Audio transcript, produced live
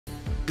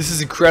This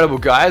is incredible,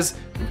 guys.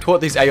 We've taught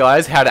these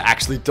AIs how to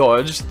actually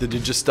dodge the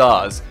ninja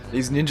stars.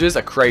 These ninjas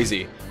are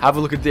crazy. Have a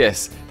look at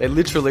this. They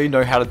literally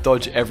know how to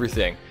dodge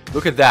everything.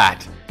 Look at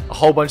that. A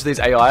whole bunch of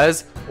these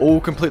AIs, all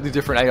completely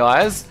different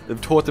AIs,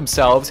 they've taught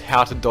themselves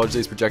how to dodge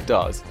these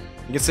projectiles.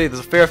 You can see there's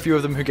a fair few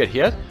of them who get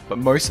hit, but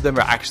most of them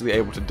are actually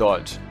able to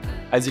dodge.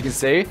 As you can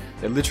see,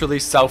 they're literally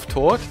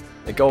self-taught.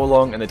 They go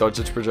along and they dodge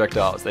the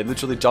projectiles. They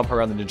literally jump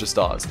around the ninja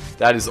stars.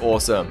 That is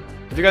awesome.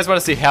 If you guys want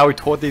to see how we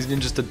taught these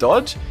ninjas to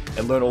dodge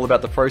and learn all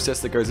about the process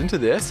that goes into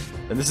this,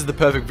 then this is the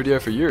perfect video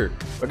for you.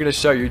 We're going to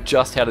show you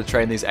just how to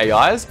train these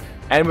AIs,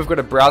 and we've got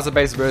a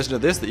browser-based version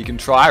of this that you can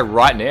try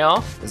right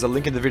now. There's a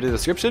link in the video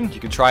description. You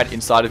can try it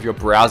inside of your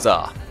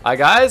browser. Hi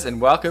guys, and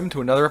welcome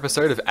to another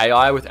episode of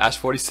AI with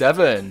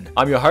Ash47.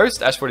 I'm your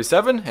host,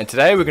 Ash47, and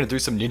today we're going to do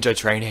some ninja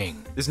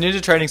training. This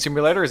ninja training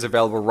simulator is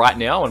available right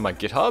now on my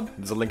GitHub.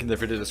 There's a link in the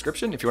video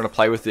description if you want to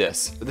play with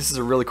this. But this is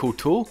a really cool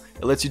tool.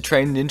 It lets you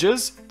train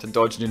ninjas to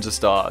dodge ninja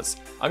stars.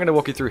 I'm going to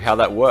walk you through how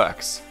that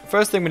works. The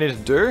first thing we need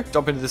to do,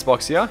 jump into this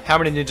box here. How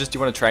many ninjas do you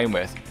want to train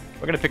with?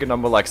 We're going to pick a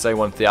number like, say,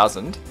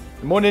 1000.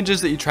 The more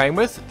ninjas that you train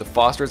with, the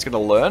faster it's going to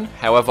learn.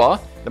 However,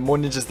 the more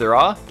ninjas there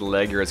are, the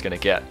laggier it's going to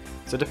get.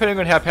 So depending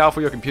on how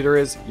powerful your computer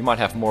is, you might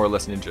have more or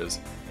less ninjas.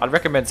 I'd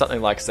recommend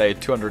something like, say,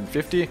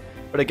 250,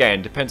 but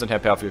again, depends on how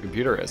powerful your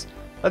computer is.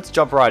 Let's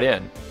jump right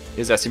in.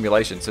 Here's our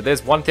simulation. So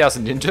there's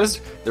 1000 ninjas.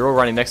 They're all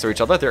running next to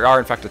each other. There are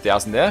in fact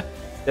 1000 there.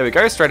 There we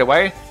go, straight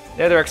away.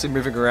 Now they're actually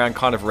moving around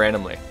kind of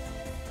randomly.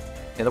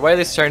 Now the way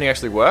this training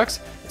actually works,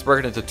 it's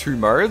broken into two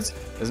modes.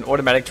 There's an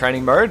automatic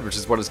training mode, which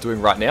is what it's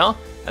doing right now,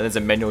 and there's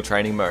a manual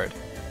training mode.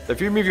 So if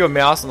you move your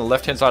mouse on the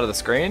left hand side of the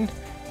screen,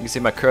 you can see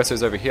my cursor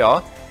is over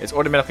here, it's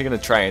automatically going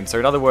to train. So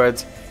in other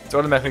words, it's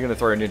automatically going to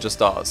throw ninja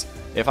stars.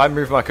 If I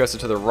move my cursor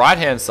to the right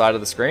hand side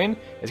of the screen,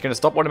 it's going to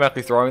stop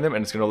automatically throwing them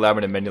and it's going to allow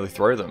me to manually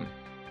throw them.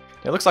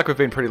 Now, it looks like we've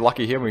been pretty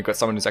lucky here when we've got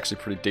someone who's actually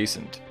pretty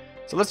decent.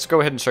 So let's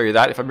go ahead and show you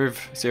that. If I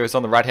move, see it's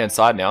on the right hand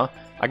side now,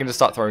 I can just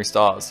start throwing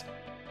stars.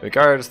 There we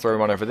go, just throw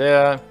one over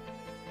there.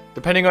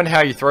 Depending on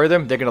how you throw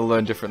them, they're going to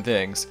learn different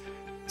things.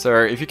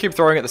 So if you keep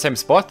throwing at the same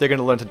spot, they're going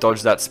to learn to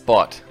dodge that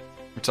spot,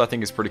 which I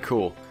think is pretty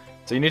cool.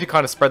 So you need to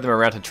kind of spread them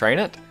around to train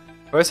it.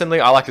 Personally,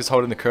 I like just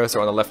holding the cursor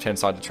on the left hand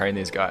side to train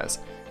these guys.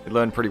 They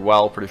learn pretty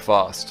well, pretty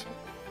fast.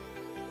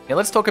 Now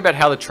let's talk about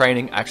how the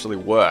training actually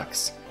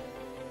works.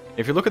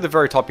 If you look at the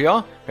very top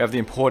here, we have the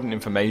important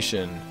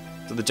information.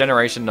 So the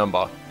generation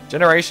number.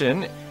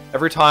 Generation,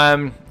 every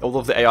time all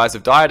of the AIs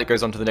have died, it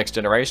goes on to the next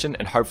generation,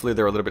 and hopefully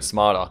they're a little bit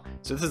smarter.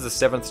 So this is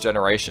the 7th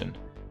generation.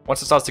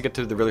 Once it starts to get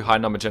to the really high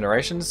number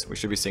generations, we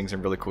should be seeing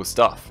some really cool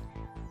stuff.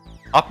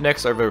 Up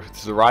next, over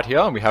to the right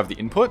here, we have the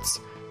inputs.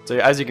 So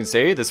as you can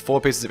see, there's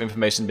 4 pieces of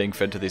information being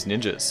fed to these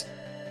ninjas.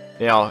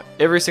 Now,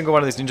 every single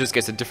one of these ninjas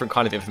gets a different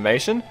kind of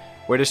information.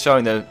 We're just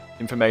showing the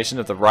information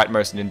of the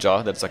rightmost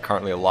ninja that's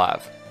currently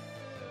alive.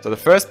 So the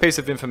first piece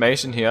of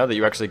information here that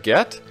you actually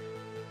get,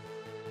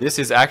 this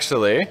is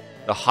actually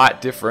the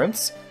height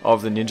difference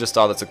of the ninja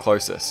star that's the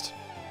closest.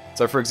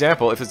 So for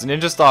example, if there's a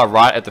ninja star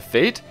right at the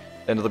feet,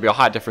 then it'll be a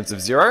height difference of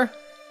 0.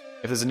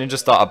 If there's a ninja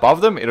star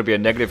above them, it'll be a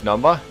negative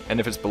number, and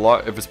if it's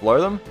below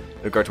them,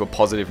 it'll go to a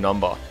positive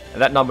number.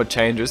 And that number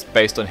changes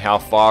based on how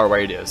far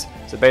away it is.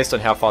 So based on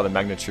how far the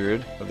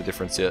magnitude of the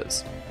difference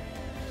is.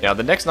 Now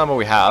the next number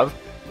we have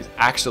is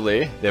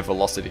actually their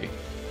velocity.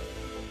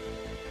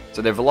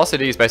 So their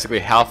velocity is basically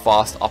how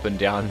fast up and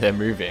down they're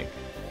moving.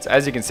 So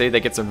as you can see, they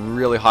get some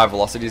really high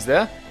velocities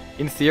there.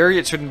 In theory,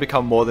 it shouldn't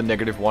become more than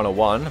 -1 or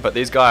 1, but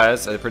these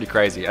guys are pretty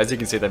crazy. As you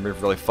can see, they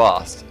move really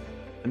fast.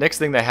 The next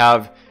thing they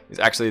have is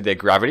actually their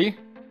gravity.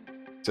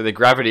 So their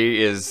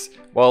gravity is,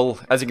 well,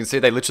 as you can see,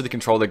 they literally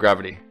control their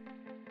gravity.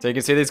 So you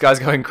can see these guys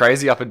going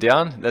crazy up and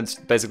down. That's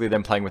basically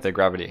them playing with their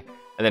gravity.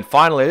 And then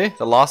finally,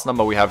 the last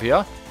number we have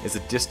here is the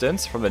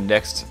distance from the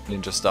next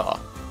ninja star.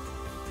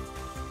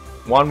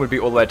 1 would be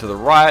all the way to the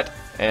right,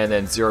 and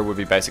then 0 would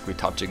be basically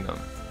touching them.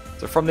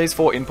 So from these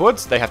 4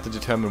 inputs, they have to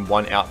determine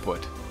one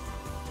output.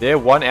 Their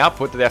one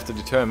output that they have to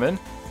determine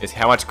is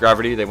how much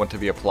gravity they want to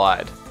be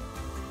applied.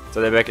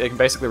 So they can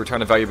basically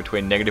return a value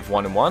between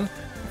 -1 and 1.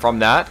 And from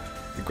that,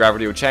 the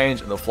gravity will change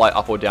and they'll fly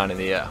up or down in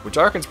the air, which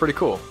I reckon is pretty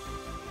cool.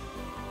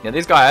 Now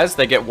these guys,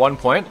 they get 1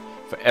 point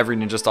for every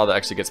ninja star that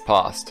actually gets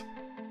passed.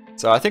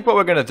 So I think what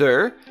we're going to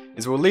do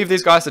is we'll leave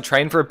these guys to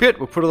train for a bit,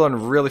 we'll put it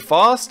on really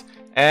fast,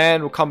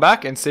 and we'll come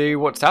back and see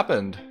what's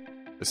happened.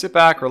 So sit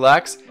back,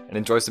 relax, and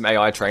enjoy some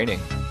AI training.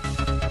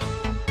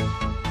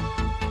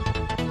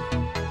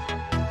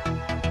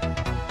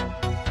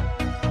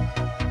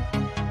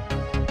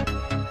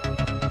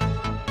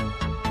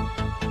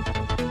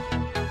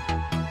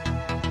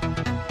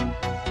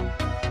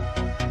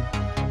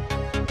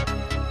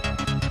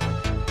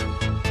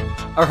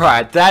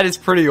 Alright, that is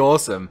pretty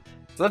awesome.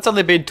 So that's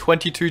only been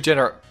 22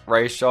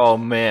 generations. Oh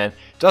man.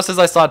 Just as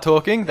I start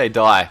talking, they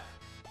die.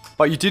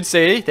 But you did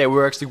see they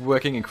were actually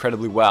working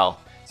incredibly well.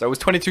 So it was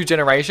 22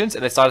 generations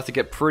and they started to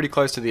get pretty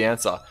close to the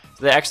answer.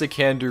 So they actually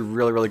can do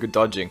really good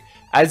dodging.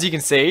 As you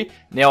can see,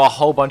 now a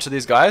whole bunch of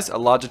these guys, a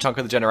larger chunk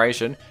of the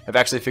generation, have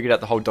actually figured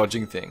out the whole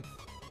dodging thing.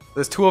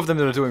 There's two of them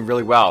that are doing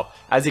really well.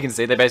 As you can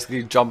see, they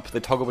basically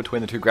toggle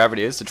between the two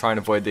gravities to try and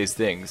avoid these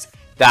things.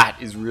 That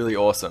is really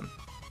awesome.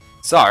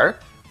 So,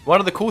 one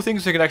of the cool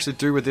things we can actually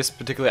do with this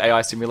particular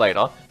AI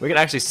simulator, we can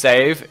actually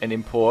save and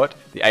import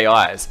the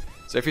AIs.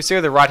 So if you see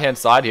on the right hand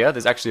side here,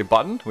 there's actually a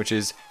button, which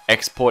is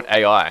Export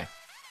AI.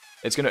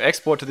 It's going to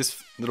export to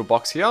this little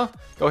box here.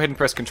 Go ahead and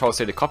press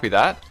Ctrl-C to copy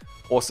that.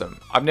 Awesome.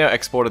 I've now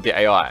exported the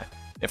AI.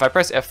 If I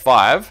press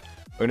F5,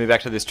 we're going to be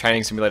back to this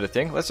training simulator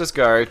thing. Let's just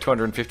go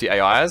 250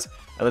 AIs,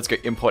 and let's go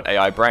Import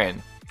AI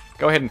Brain.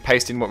 Go ahead and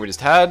paste in what we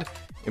just had.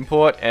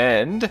 Import,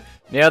 and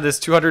now there's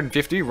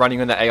 250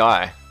 running on the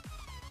AI.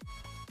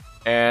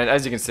 And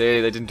as you can see,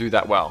 they didn't do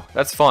that well.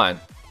 That's fine.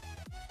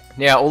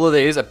 Now, all of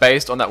these are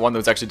based on that one that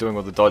was actually doing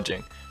all the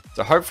dodging.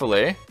 So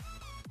hopefully...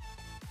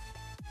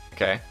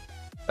 Okay,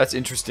 that's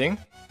interesting.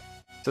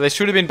 So they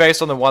should have been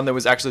based on the one that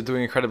was actually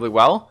doing incredibly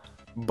well.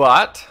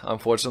 But,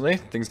 unfortunately,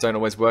 things don't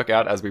always work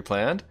out as we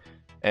planned.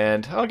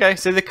 And, okay,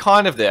 so they're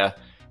kind of there.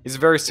 It's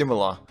very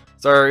similar.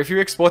 So if you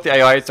export the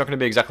AI, it's not going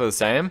to be exactly the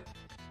same.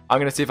 I'm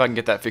going to see if I can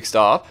get that fixed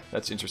up.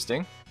 That's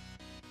interesting.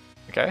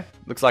 Okay,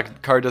 looks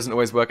like code doesn't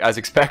always work as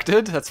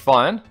expected. That's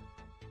fine.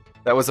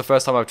 That was the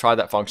first time I've tried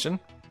that function.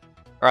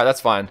 Alright,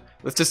 that's fine.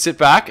 Let's just sit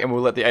back and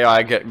we'll let the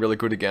AI get really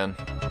good again.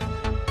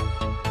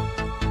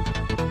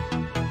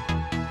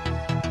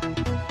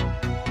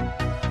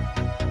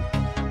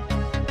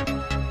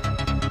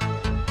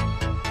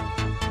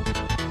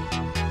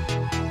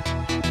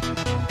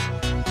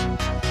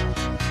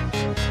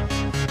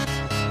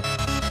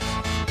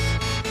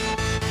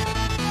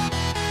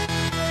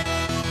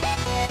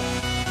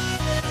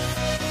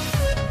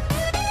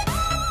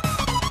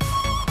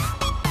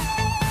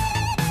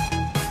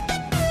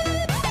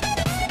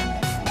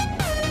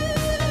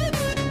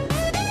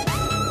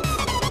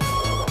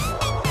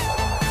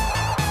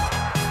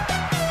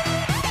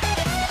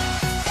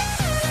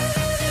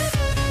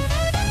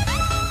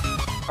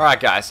 Alright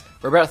guys,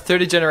 we're about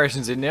 30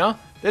 generations in now.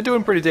 They're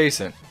doing pretty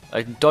decent.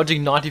 Like,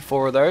 dodging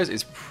 94 of those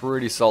is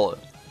pretty solid.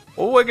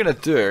 What we're going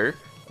to do,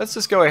 let's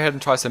just go ahead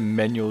and try some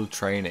manual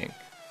training.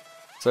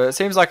 So it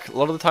seems like a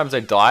lot of the times they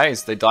die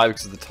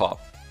because of the top.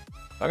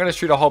 I'm going to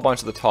shoot a whole bunch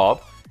of the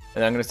top,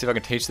 and I'm going to see if I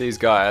can teach these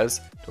guys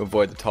to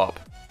avoid the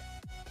top.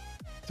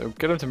 So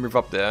get them to move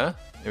up there.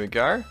 There we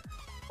go.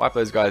 Wipe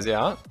those guys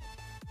out.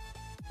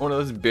 Oh no,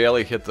 let's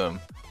barely hit them.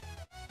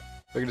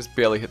 We can just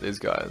barely hit these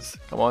guys.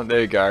 Come on,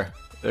 there you go.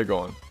 They're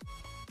gone.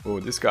 Oh,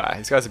 this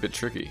guy's a bit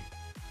tricky.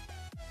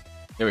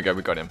 There we go,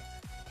 we got him.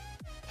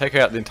 Take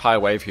out the entire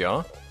wave here.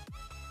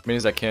 As many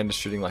as I can, just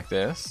shooting like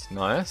this.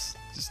 Nice.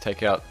 Just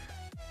take out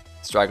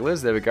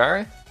stragglers, there we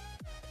go.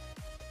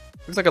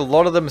 Looks like a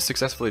lot of them are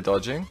successfully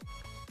dodging.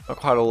 Not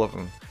quite all of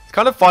them. It's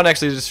kind of fun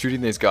actually just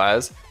shooting these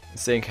guys and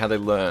seeing how they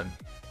learn.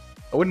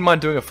 I wouldn't mind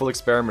doing a full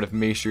experiment of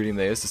me shooting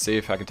these to see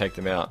if I can take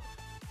them out.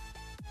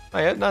 Oh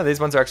yeah, no, these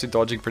ones are actually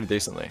dodging pretty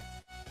decently.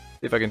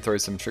 See if I can throw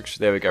some tricks.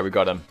 There we go, we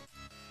got him.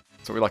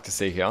 That's what we like to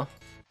see here.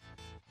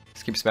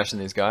 Just keep smashing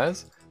these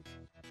guys.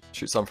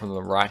 Shoot some from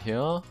the right here.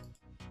 Here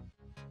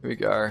we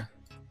go.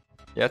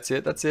 Yeah, that's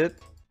it, that's it.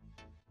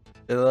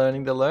 They're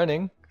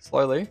learning,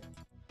 slowly.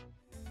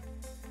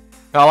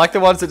 I like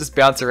the ones that just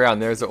bounce around,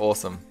 those are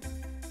awesome.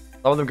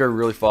 Some of them go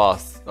really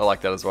fast, I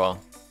like that as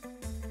well.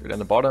 Go down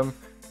the bottom.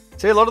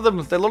 See, a lot of them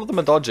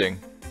are dodging.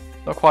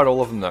 Not quite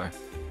all of them though.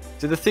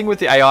 See, the thing with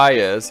the AI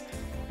is,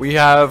 we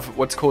have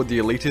what's called the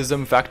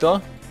elitism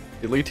factor.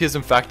 The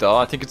elitism factor,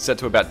 I think it's set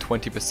to about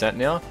 20%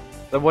 now.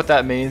 Then what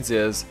that means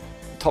is,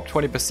 the top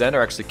 20%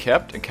 are actually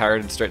kept and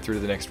carried straight through to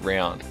the next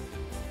round.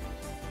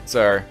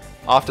 So,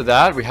 after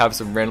that, we have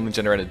some randomly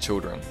generated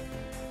children.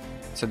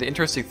 So the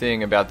interesting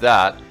thing about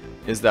that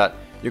is that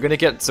you're going to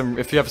get some,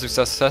 if you have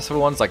successful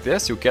ones like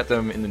this, you'll get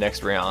them in the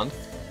next round.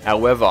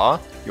 However,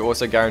 you're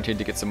also guaranteed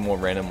to get some more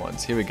random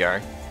ones. Here we go.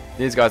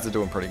 These guys are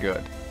doing pretty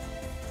good.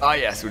 Oh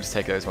yes, we'll just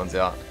take those ones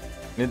out.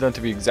 Need them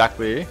to be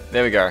exactly,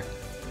 there we go.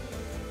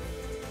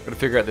 Gotta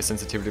figure out the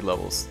sensitivity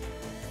levels.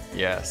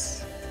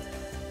 Yes.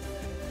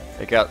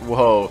 Take out,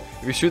 whoa.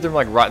 If you shoot them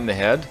like right in the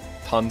head,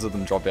 tons of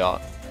them drop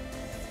out.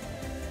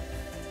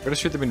 Gotta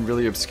shoot them in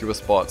really obscure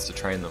spots to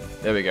train them.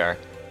 There we go.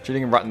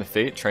 Shooting them right in the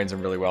feet trains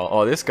them really well.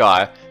 Oh, this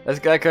guy's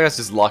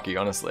just lucky,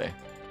 honestly.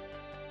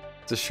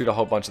 Just shoot a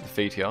whole bunch of the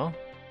feet here.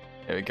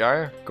 There we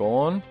go.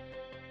 Gone.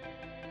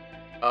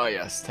 Oh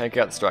yes, take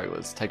out the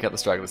stragglers. Take out the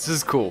stragglers. This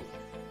is cool.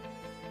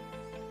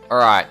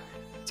 Alright.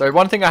 So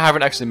one thing I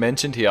haven't actually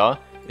mentioned here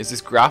is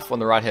this graph on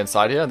the right hand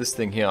side here. This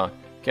thing here.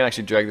 You can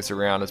actually drag this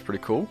around. It's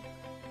pretty cool.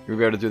 You'll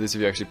be able to do this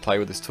if you actually play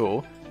with this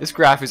tool. This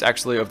graph is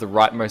actually of the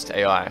rightmost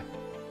AI.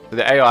 So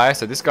the AI,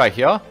 so this guy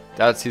here,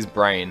 that's his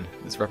brain.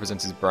 This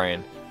represents his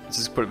brain. Let's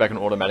just put it back in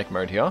automatic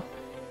mode here.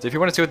 So if you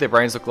want to see what their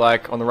brains look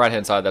like, on the right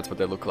hand side, that's what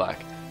they look like.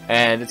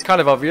 And it's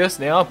kind of obvious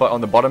now, but on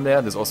the bottom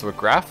there's also a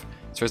graph.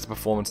 It shows the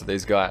performance of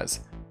these guys.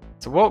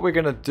 So what we're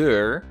going to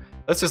do,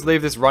 let's just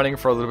leave this running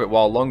for a little bit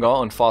while longer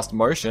on fast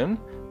motion,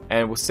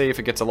 and we'll see if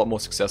it gets a lot more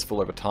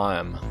successful over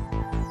time.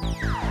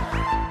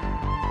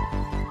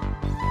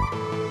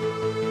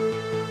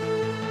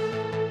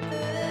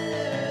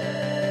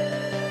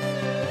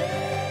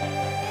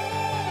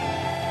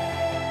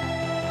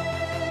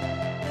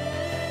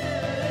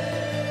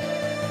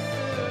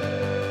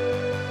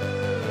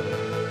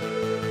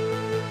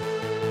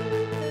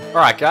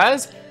 Alright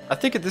guys, I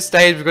think at this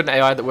stage we've got an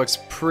AI that works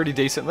pretty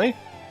decently.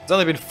 There's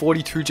only been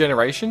 42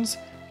 generations.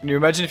 Can you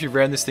imagine if you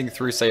ran this thing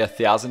through, say,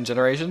 1,000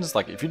 generations?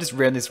 Like, if you just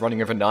ran this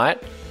running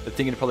overnight, the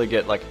thing would probably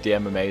get, like,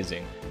 damn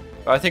amazing.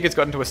 But I think it's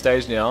gotten to a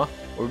stage now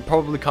where we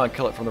probably can't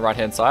kill it from the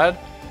right-hand side.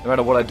 No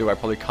matter what I do, I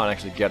probably can't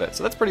actually get it.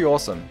 So that's pretty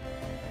awesome.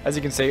 As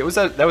you can see,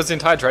 that was the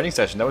entire training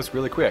session. That was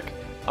really quick.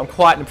 I'm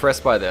quite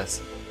impressed by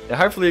this. Now,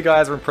 hopefully you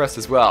guys are impressed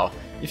as well.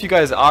 If you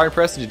guys are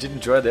impressed and you did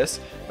enjoy this,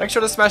 make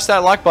sure to smash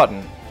that like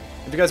button.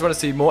 If you guys want to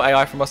see more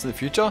AI from us in the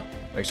future,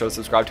 make sure to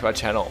subscribe to our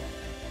channel.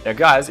 Now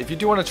guys, if you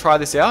do want to try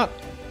this out,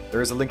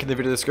 there is a link in the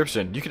video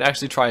description. You can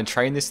actually try and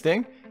train this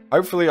thing.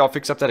 Hopefully I'll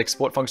fix up that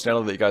export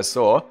functionality that you guys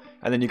saw,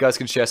 and then you guys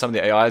can share some of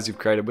the AIs you've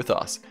created with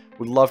us.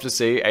 We'd love to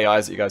see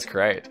AIs that you guys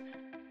create,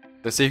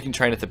 to see who can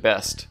train it the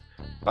best.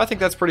 I think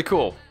that's pretty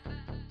cool.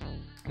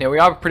 Now we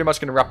are pretty much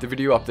going to wrap the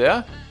video up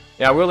there.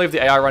 Now we'll leave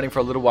the AI running for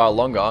a little while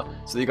longer,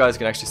 so that you guys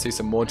can actually see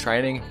some more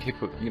training. You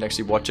can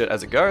actually watch it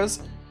as it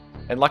goes.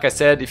 And like I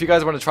said, if you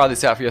guys want to try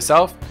this out for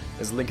yourself,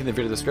 there's a link in the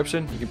video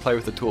description. You can play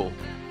with the tool.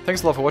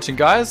 Thanks a lot for watching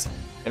guys,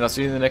 and I'll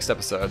see you in the next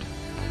episode.